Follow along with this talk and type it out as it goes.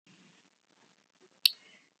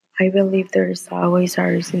I believe there is always a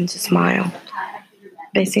reason to smile.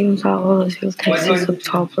 Based in Salvador, Texas,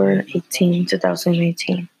 October 18,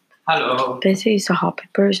 2018. Bessie is a happy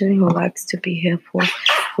person who likes to be helpful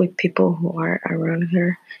with people who are around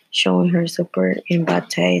her, showing her support in bad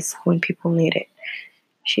days when people need it.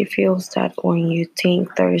 She feels that when you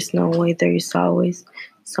think there is no way, there is always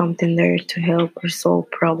something there to help or solve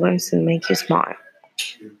problems and make you smile.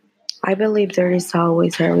 I believe there is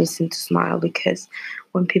always a reason to smile because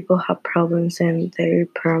when people have problems and their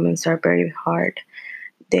problems are very hard,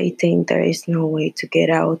 they think there is no way to get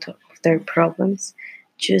out of their problems.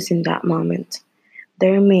 Just in that moment,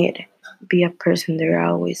 there may be a person there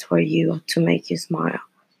always for you to make you smile,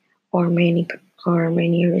 or many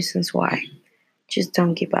reasons why. Just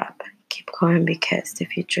don't give up. Keep going because the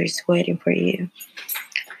future is waiting for you.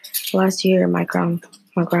 Last year, my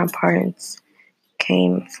grandparents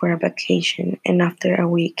came for a vacation, and after a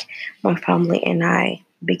week, my family and I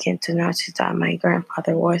began to notice that my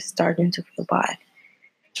grandfather was starting to feel bad.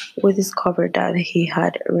 We discovered that he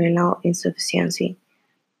had renal insufficiency,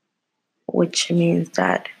 which means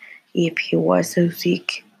that if he was so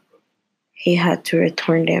sick, he had to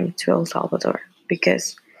return them to El Salvador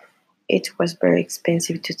because it was very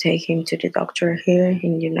expensive to take him to the doctor here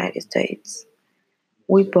in the United States.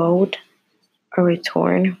 We bought a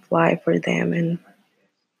return flight for them, and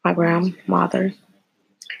my grandmother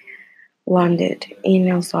landed in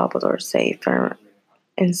El Salvador safe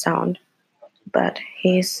and sound, but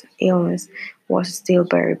his illness was still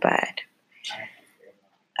very bad.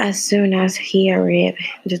 As soon as he arrived,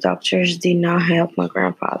 the doctors did not help my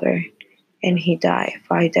grandfather, and he died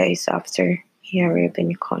 5 days after he arrived in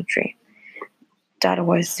the country. That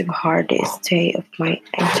was the hardest day of my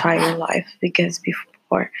entire life because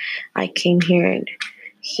before I came here,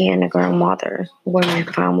 he and my grandmother were my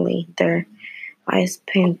family there. I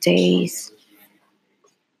spent days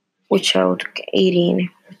without eating,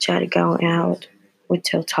 without going out,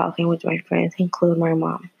 without talking with my friends, including my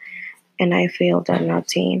mom. And I feel that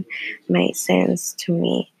nothing made sense to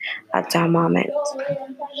me at that moment.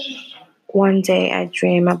 One day I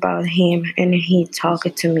dreamed about him and he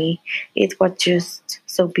talked to me. It was just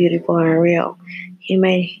so beautiful and real. He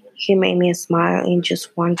made me smile in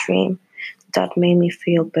just one dream. That made me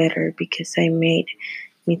feel better because I made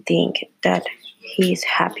me think that he is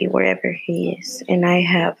happy wherever he is and I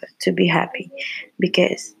have to be happy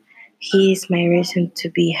because he is my reason to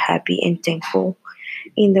be happy and thankful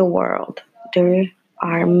in the world. There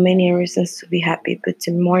are many reasons to be happy, but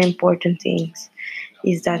the more important things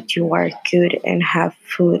is that you are good and have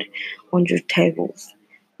food on your tables.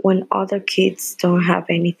 When other kids don't have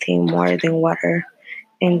anything more than water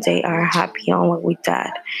and they are happy only with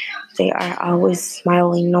that, they are always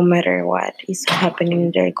smiling no matter what is happening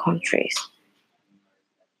in their countries.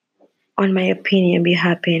 On my opinion, be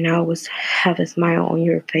happy and always have a smile on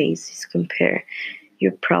your face is compare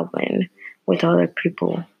your problem with other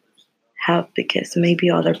people have because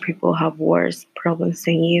maybe other people have worse problems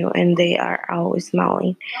than you and they are always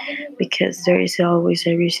smiling because there is always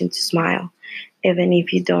a reason to smile. Even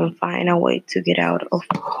if you don't find a way to get out of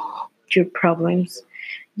your problems,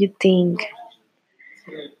 you think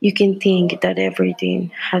you can think that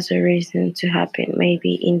everything has a reason to happen.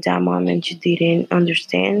 Maybe in that moment you didn't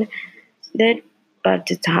understand that, but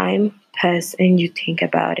the time pass and you think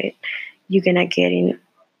about it. You're gonna get in.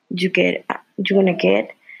 You're gonna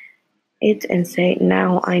get it and say,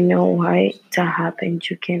 now I know why that happened.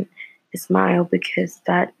 You can smile because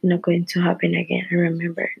that's not going to happen again. And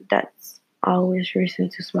remember, that's always reason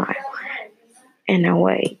to smile and a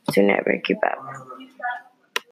way to never give up.